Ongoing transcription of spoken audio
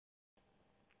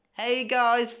Hey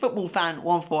guys, Football Fan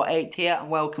 148 here and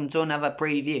welcome to another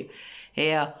preview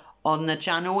here on the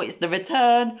channel. It's the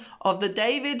return of the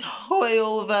David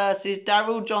Hoyle versus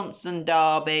Daryl Johnson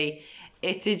derby.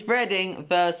 It is Reading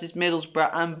versus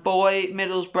Middlesbrough, and boy,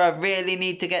 Middlesbrough really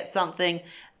need to get something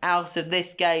out of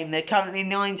this game. They're currently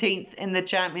 19th in the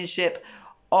Championship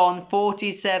on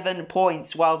 47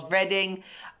 points, whilst Reading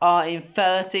are in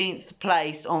 13th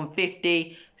place on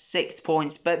 56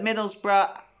 points. But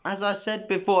Middlesbrough, as I said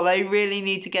before, they really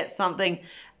need to get something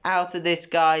out of this,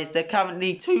 guys. They're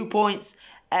currently 2 points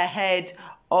ahead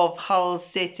of Hull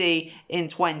City in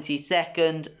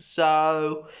 22nd.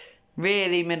 So,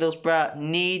 really, Middlesbrough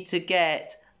need to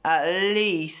get at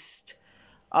least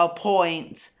a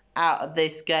point out of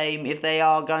this game if they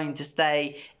are going to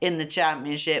stay in the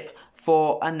Championship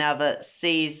for another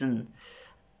season.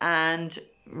 And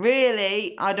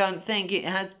really, I don't think it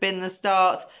has been the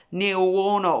start Neil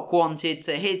Warnock wanted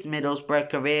to his Middlesbrough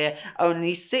career.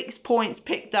 Only 6 points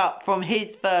picked up from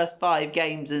his first 5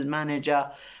 games as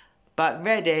manager. But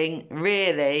Reading,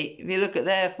 really, if you look at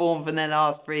their form from their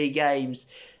last 3 games,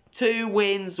 2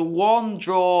 wins, 1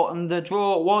 draw, and the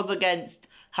draw was against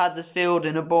Huddersfield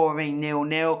in a boring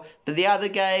 0-0. But the other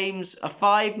games, a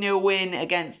 5-0 win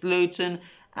against Luton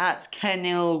at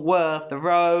Kenilworth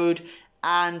Road,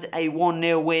 and a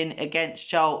 1-0 win against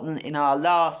Charlton in our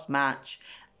last match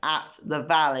at the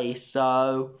Valley.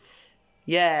 So,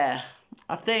 yeah,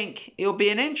 I think it'll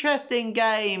be an interesting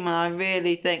game. I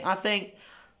really think. I think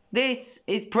this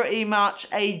is pretty much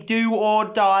a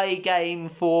do-or-die game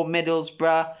for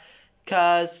Middlesbrough,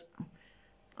 because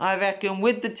I reckon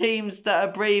with the teams that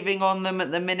are breathing on them at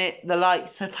the minute, the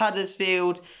likes of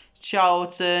Huddersfield,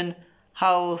 Charlton,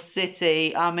 Hull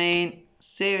City, I mean,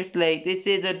 seriously, this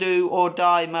is a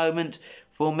do-or-die moment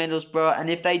for Middlesbrough, and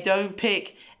if they don't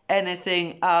pick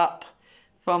anything up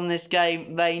from this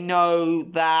game, they know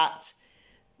that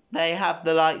they have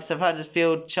the likes of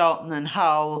Huddersfield, Charlton and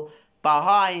Hull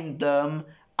behind them,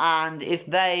 and if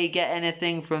they get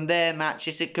anything from their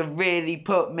matches, it could really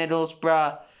put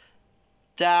Middlesbrough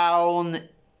down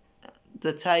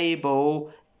the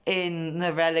table in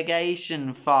the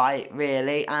relegation fight,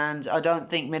 really. And I don't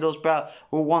think Middlesbrough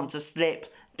will want to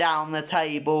slip down the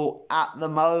table at the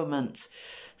moment.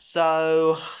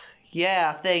 So,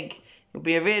 yeah, I think it'll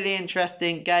be a really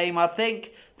interesting game. I think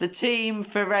the team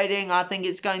for Reading, I think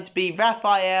it's going to be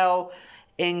Raphael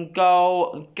in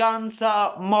goal,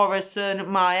 Gunter, Morrison,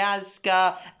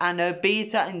 Miazga and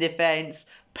Obita in defence.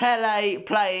 Pele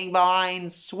playing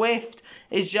behind, Swift,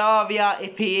 Ijaria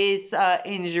if he is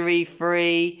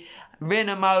injury-free,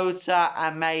 Rinomota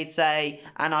and Mate,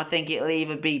 and I think it'll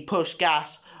either be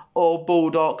Pushkas or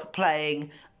Bulldog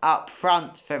playing up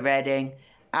front for Reading.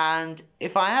 And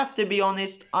if I have to be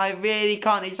honest, I really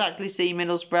can't exactly see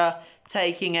Middlesbrough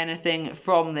taking anything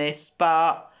from this,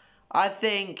 but I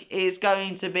think it's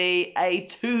going to be a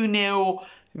 2-0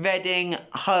 Reading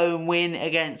home win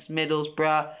against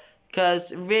Middlesbrough,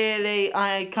 because really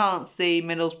I can't see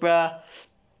Middlesbrough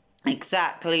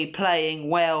exactly playing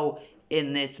well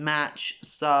in this match.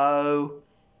 So,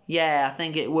 yeah, I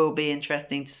think it will be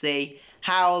interesting to see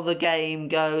how the game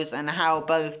goes and how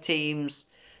both teams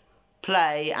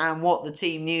play and what the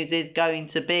team news is going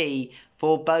to be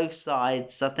for both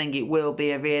sides. I think it will be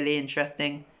a really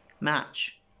interesting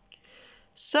match.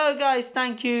 So guys,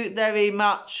 thank you very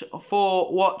much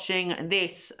for watching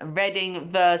this Reading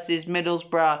versus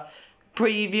Middlesbrough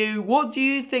preview. What do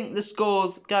you think the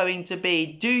score's going to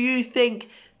be? Do you think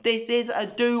this is a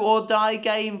do-or-die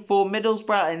game for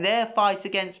Middlesbrough in their fight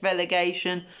against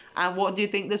relegation? And what do you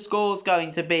think the score's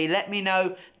going to be? Let me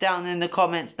know down in the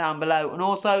comments down below. And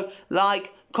also,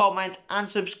 like, comment and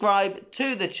subscribe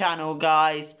to the channel,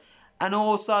 guys. And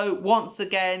also, once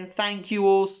again, thank you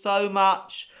all so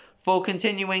much for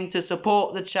continuing to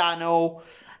support the channel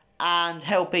and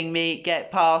helping me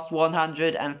get past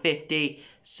 150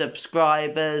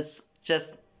 subscribers.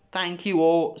 Just thank you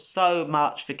all so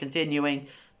much for continuing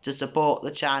to support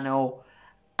the channel.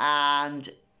 And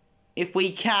if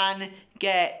we can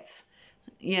get,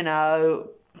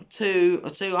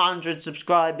 200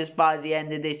 subscribers by the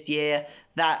end of this year,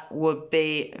 that would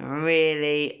be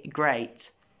really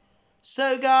great.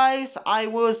 So guys, I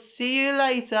will see you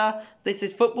later. This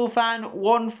is Football Fan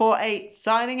 148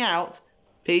 signing out.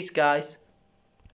 Peace, guys.